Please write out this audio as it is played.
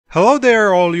Hello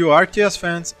there all you RTS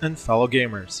fans and fellow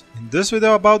gamers. In this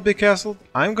video about Becastled,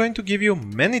 I'm going to give you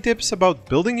many tips about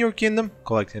building your kingdom,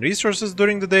 collecting resources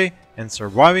during the day, and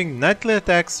surviving nightly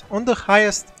attacks on the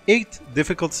highest 8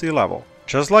 difficulty level.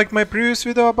 Just like my previous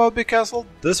video about Becastled,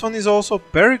 this one is also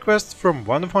per request from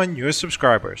one of my newest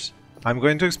subscribers. I'm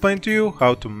going to explain to you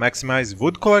how to maximize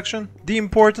wood collection, the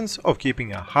importance of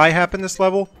keeping a high happiness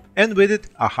level, and with it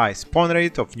a high spawn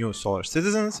rate of new solar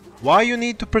citizens, why you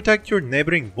need to protect your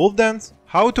neighboring wolf dens,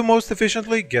 how to most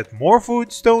efficiently get more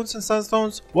food, stones and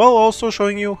sunstones, while also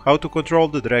showing you how to control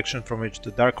the direction from which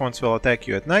the dark ones will attack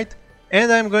you at night,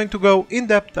 and I'm going to go in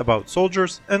depth about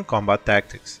soldiers and combat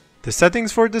tactics. The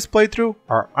settings for this playthrough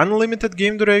are unlimited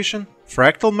game duration,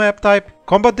 fractal map type,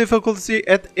 combat difficulty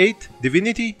at 8,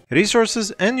 Divinity,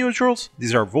 resources and neutrals,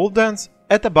 these are wolf dens,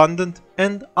 at abundant,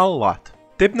 and a lot.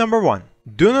 Tip number 1.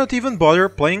 Do not even bother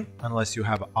playing unless you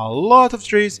have a lot of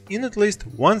trees in at least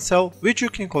one cell which you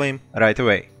can claim right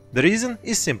away. The reason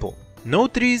is simple. No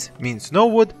trees means no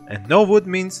wood, and no wood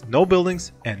means no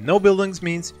buildings, and no buildings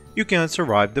means you cannot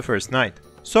survive the first night.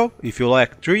 So if you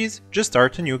lack trees, just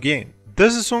start a new game.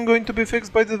 This is soon going to be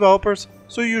fixed by the developers,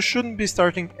 so you shouldn't be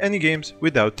starting any games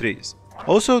without trees.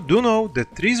 Also do know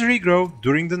that trees regrow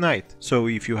during the night, so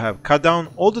if you have cut down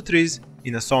all the trees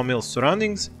in a sawmill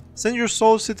surroundings, send your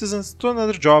solar citizens to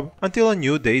another job until a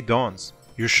new day dawns.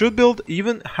 You should build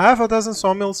even half a dozen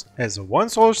sawmills, as one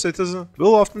solar citizen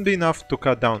will often be enough to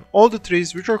cut down all the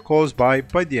trees which are close by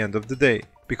the end of the day,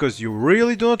 because you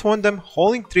really do not want them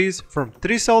hauling trees from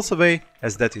 3 cells away,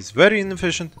 as that is very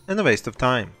inefficient and a waste of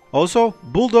time. Also,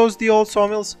 bulldoze the old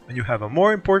sawmills when you have a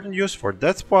more important use for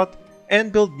that spot,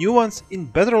 and build new ones in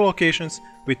better locations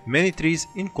with many trees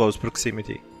in close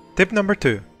proximity. Tip number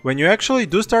 2. When you actually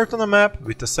do start on a map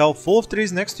with a cell full of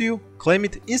trees next to you, claim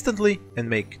it instantly and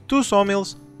make 2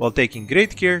 sawmills while taking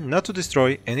great care not to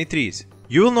destroy any trees.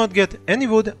 You will not get any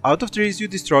wood out of trees you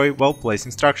destroy while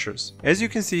placing structures, as you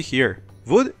can see here.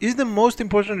 Wood is the most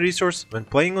important resource when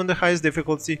playing on the highest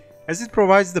difficulty, as it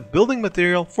provides the building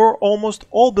material for almost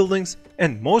all buildings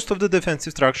and most of the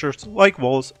defensive structures like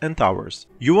walls and towers.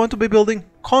 You want to be building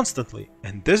constantly,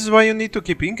 and this is why you need to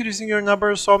keep increasing your number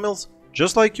of sawmills,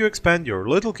 just like you expand your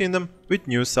little kingdom with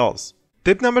new cells.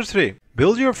 Tip number 3.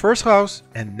 Build your first house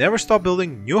and never stop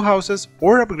building new houses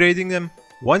or upgrading them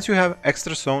once you have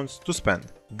extra stones to spend.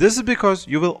 This is because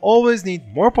you will always need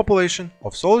more population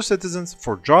of solar citizens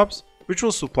for jobs, which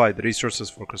will supply the resources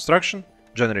for construction,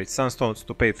 generate sunstones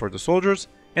to pay for the soldiers,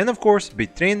 and of course be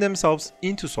trained themselves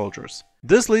into soldiers.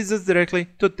 This leads us directly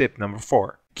to tip number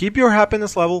 4. Keep your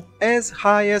happiness level as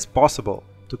high as possible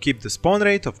to keep the spawn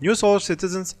rate of new solar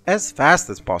citizens as fast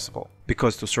as possible.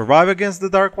 Because to survive against the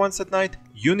dark ones at night,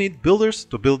 you need builders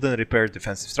to build and repair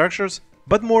defensive structures,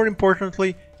 but more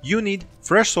importantly, you need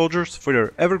fresh soldiers for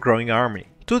your ever-growing army.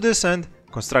 To this end,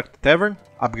 construct a tavern,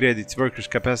 upgrade its workers'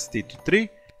 capacity to 3,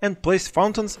 and place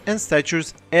fountains and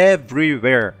statues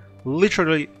everywhere,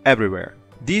 literally everywhere.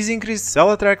 These increase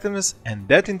cell attractiveness, and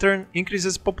that in turn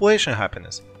increases population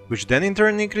happiness, which then in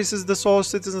turn increases the solar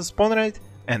citizen spawn rate,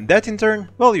 and that in turn,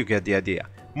 well, you get the idea.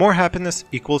 More happiness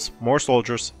equals more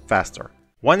soldiers faster.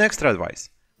 One extra advice.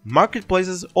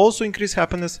 Marketplaces also increase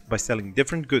happiness by selling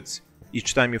different goods.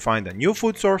 Each time you find a new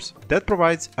food source, that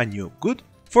provides a new good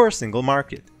for a single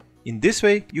market. In this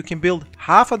way, you can build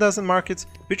half a dozen markets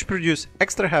which produce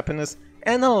extra happiness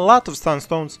and a lot of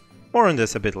sunstones. More on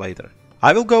this a bit later.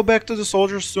 I will go back to the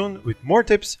soldiers soon with more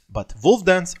tips, but wolf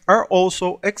dens are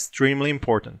also extremely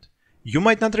important. You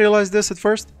might not realize this at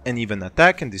first and even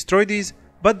attack and destroy these,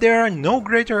 but there are no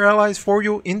greater allies for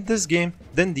you in this game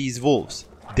than these wolves.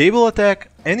 They will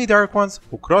attack any dark ones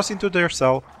who cross into their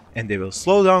cell, and they will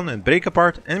slow down and break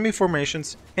apart enemy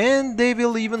formations, and they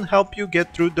will even help you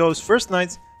get through those first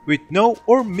nights with no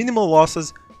or minimal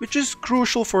losses, which is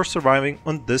crucial for surviving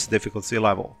on this difficulty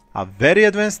level. A very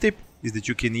advanced tip is that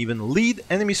you can even lead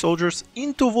enemy soldiers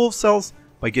into wolf cells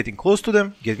by getting close to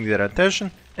them, getting their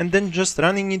attention, and then just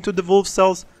running into the wolf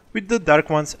cells with the dark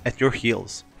ones at your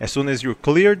heels. As soon as you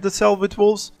clear the cell with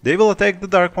wolves, they will attack the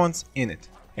dark ones in it.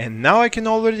 And now I can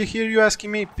already hear you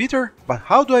asking me, Peter, but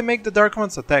how do I make the dark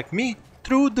ones attack me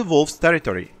through the wolf's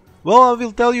territory? Well, I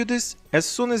will tell you this as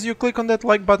soon as you click on that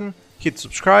like button, hit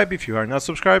subscribe if you are not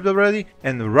subscribed already,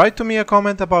 and write to me a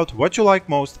comment about what you like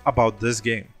most about this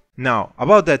game. Now,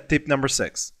 about that tip number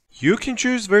 6. You can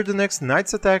choose where the next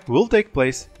night's attack will take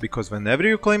place, because whenever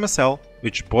you claim a cell,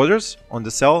 which borders on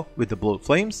the cell with the blue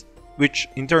flames, which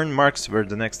in turn marks where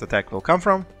the next attack will come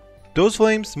from, those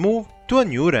flames move to a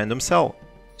new random cell.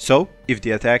 So, if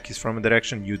the attack is from a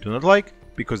direction you do not like,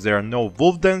 because there are no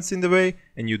wolf dens in the way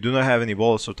and you do not have any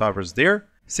walls or towers there,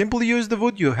 Simply use the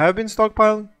wood you have been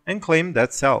stockpiling and claim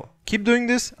that cell. Keep doing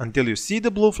this until you see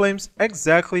the blue flames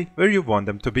exactly where you want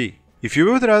them to be. If you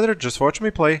would rather just watch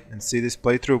me play and see this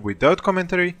playthrough without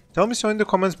commentary, tell me so in the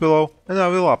comments below and I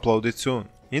will upload it soon.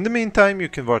 In the meantime, you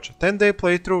can watch a 10-day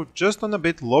playthrough just on a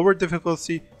bit lower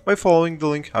difficulty by following the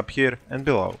link up here and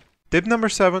below. Tip number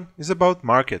 7 is about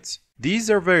markets. These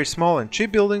are very small and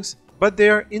cheap buildings, but they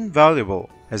are invaluable.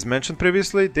 As mentioned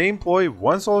previously, they employ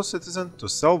one solo citizen to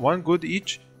sell one good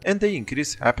each and they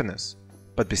increase happiness.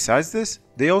 But besides this,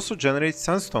 they also generate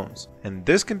Sunstones, and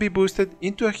this can be boosted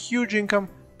into a huge income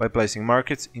by placing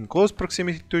markets in close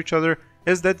proximity to each other,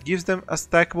 as that gives them a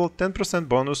stackable 10%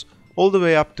 bonus all the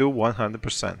way up to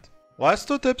 100%. Last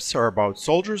 2 tips are about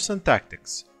soldiers and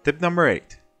tactics. Tip number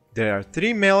 8. There are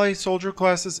 3 melee soldier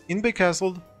classes in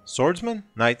Becastled: swordsmen,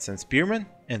 knights and spearmen,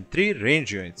 and 3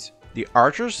 range units: the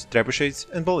archers, trebuchets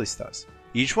and ballistas.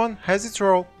 Each one has its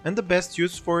role and the best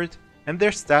use for it, and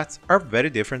their stats are very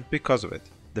different because of it.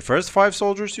 The first 5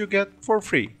 soldiers you get for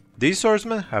free. These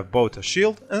swordsmen have both a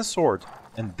shield and a sword,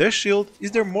 and this shield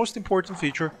is their most important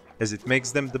feature as it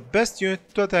makes them the best unit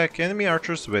to attack enemy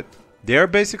archers with. They are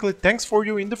basically tanks for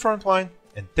you in the front line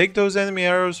and take those enemy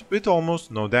arrows with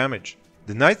almost no damage.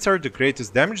 The knights are the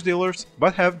greatest damage dealers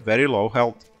but have very low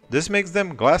health. This makes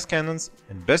them glass cannons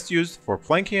and best used for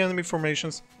flanking enemy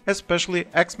formations, especially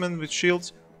axemen with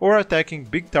shields or attacking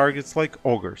big targets like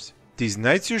ogres. These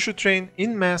knights you should train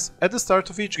in mass at the start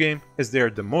of each game as they are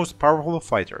the most powerful of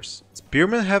fighters.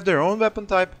 Spearmen have their own weapon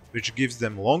type, which gives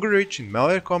them longer reach in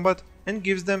melee combat and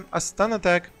gives them a stun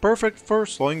attack perfect for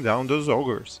slowing down those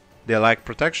ogres. They lack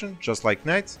protection just like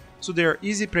knights, so they are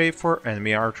easy prey for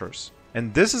enemy archers.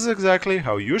 And this is exactly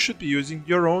how you should be using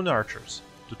your own archers,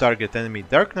 to target enemy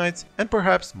dark knights and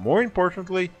perhaps more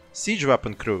importantly siege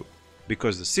weapon crew,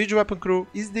 because the siege weapon crew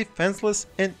is defenseless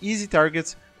and easy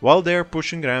targets while they are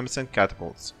pushing rams and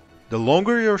catapults. The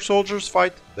longer your soldiers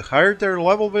fight, the higher their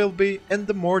level will be and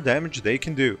the more damage they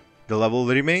can do. The level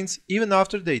remains even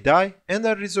after they die and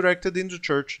are resurrected in the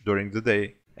church during the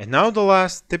day. And now the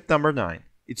last, tip number 9.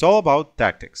 It's all about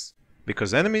tactics.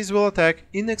 Because enemies will attack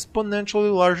in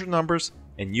exponentially larger numbers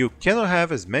and you cannot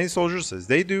have as many soldiers as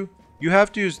they do, you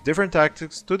have to use different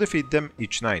tactics to defeat them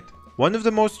each night. One of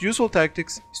the most useful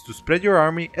tactics is to spread your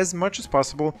army as much as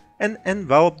possible and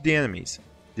envelop the enemies.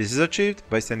 This is achieved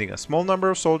by sending a small number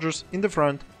of soldiers in the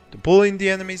front to pull in the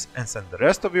enemies and send the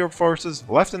rest of your forces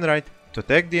left and right to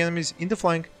attack the enemies in the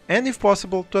flank and if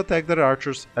possible to attack their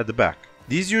archers at the back.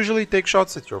 These usually take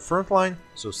shots at your front line,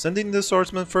 so send in the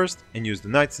swordsmen first and use the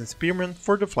knights and spearmen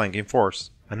for the flanking force.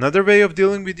 Another way of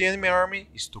dealing with the enemy army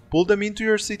is to pull them into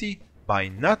your city by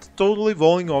not totally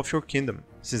walling off your kingdom,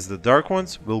 since the dark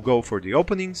ones will go for the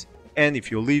openings, and if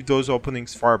you leave those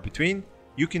openings far between,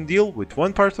 you can deal with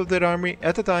one part of their army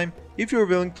at a time if you're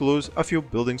willing to lose a few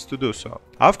buildings to do so.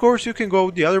 Of course, you can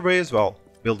go the other way as well.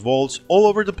 Build walls all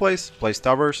over the place, place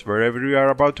towers wherever you are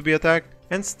about to be attacked,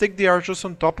 and stick the archers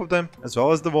on top of them as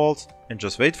well as the walls, and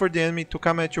just wait for the enemy to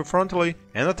come at you frontally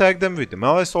and attack them with the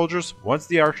melee soldiers once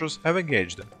the archers have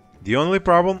engaged them. The only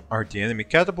problem are the enemy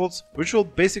catapults, which will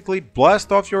basically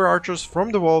blast off your archers from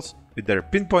the walls with their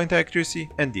pinpoint accuracy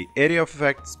and the area of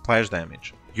effect splash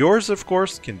damage. Yours of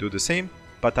course can do the same,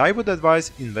 but I would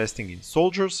advise investing in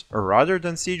soldiers rather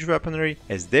than siege weaponry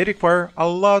as they require a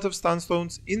lot of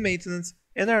Sunstones in maintenance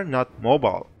and are not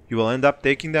mobile. You will end up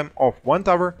taking them off one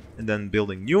tower and then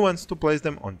building new ones to place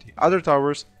them on the other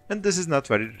towers, and this is not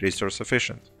very resource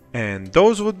efficient. And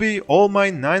those would be all my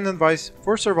 9 advice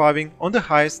for surviving on the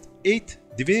highest 8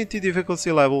 Divinity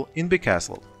difficulty level in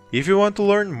Becastled. If you want to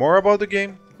learn more about the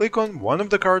game, click on one of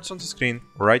the cards on the screen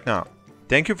right now.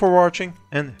 Thank you for watching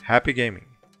and happy gaming!